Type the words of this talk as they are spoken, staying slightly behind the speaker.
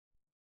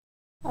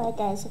Alright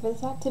guys, so for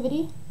this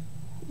activity,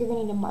 you're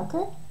going to need a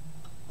marker,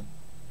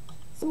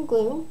 some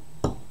glue,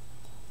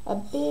 a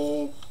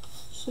big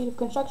sheet of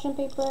construction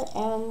paper,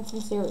 and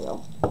some cereal.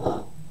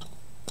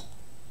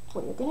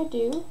 What you're going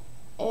to do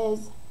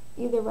is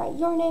either write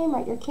your name,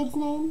 write your kid's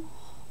name.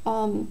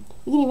 You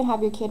can even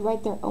have your kid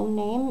write their own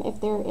name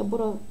if they're able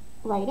to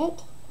write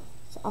it.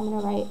 So I'm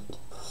going to write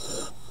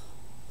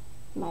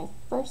my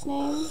first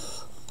name,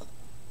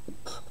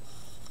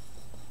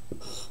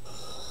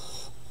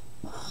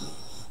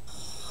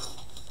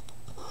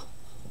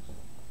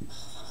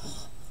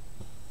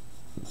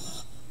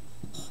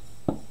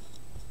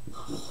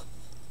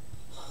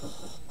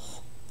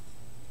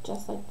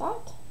 just like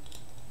that,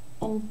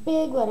 and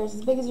big letters,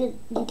 as big as you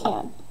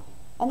can.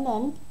 And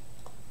then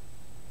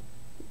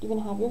you're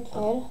going to have your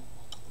kid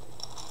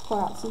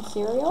pour out some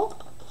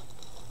cereal.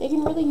 They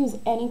can really use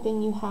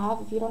anything you have.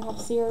 If you don't have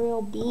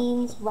cereal,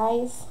 beans,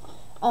 rice,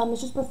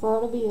 it's just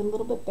preferred to be a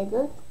little bit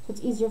bigger so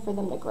it's easier for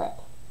them to grip.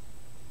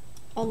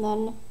 And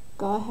then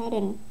go ahead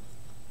and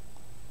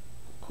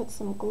put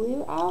some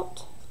glue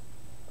out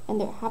and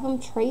have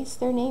them trace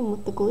their name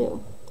with the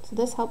glue. So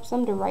this helps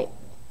them to write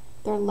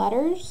their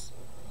letters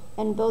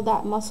and build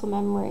that muscle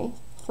memory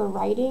for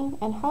writing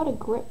and how to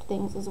grip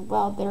things as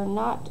well that are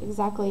not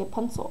exactly a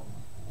pencil.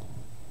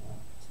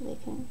 So they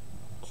can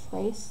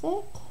trace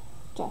it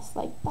just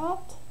like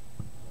that,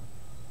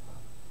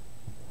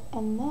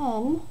 and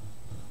then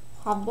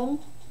have them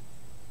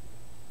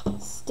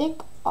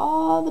stick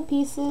all the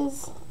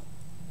pieces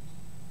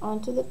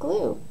onto the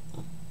glue.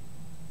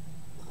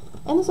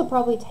 And this will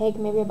probably take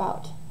maybe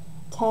about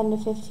 10 to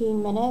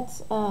 15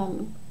 minutes.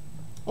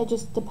 It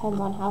just depends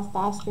on how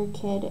fast your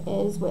kid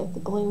is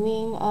with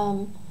gluing,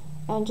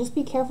 and just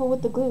be careful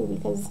with the glue,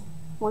 because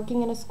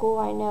working in a school,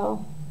 I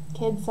know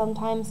kids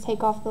sometimes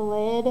take off the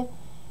lid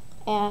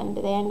and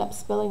they end up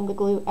spilling the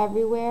glue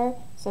everywhere.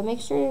 So make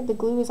sure the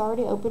glue is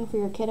already open for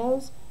your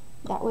kiddos.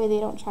 That way they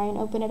don't try and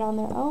open it on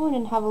their own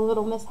and have a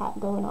little mishap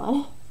going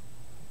on.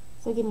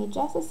 So give me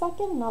just a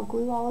second and I'll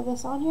glue all of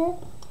this on here,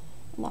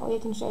 and that way I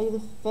can show you the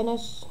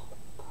finished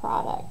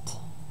product.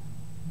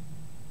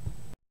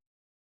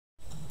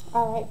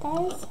 Alright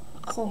guys,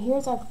 so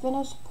here's our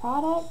finished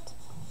product.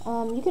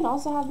 You can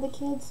also have the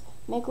kids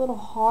make little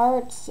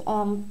hearts,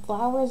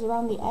 flowers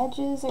around the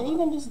edges, or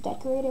even just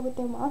decorate it with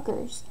their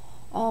markers.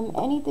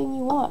 Anything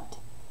you want.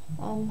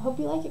 Hope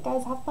you like it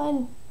guys. Have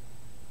fun.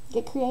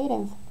 Get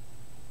creative.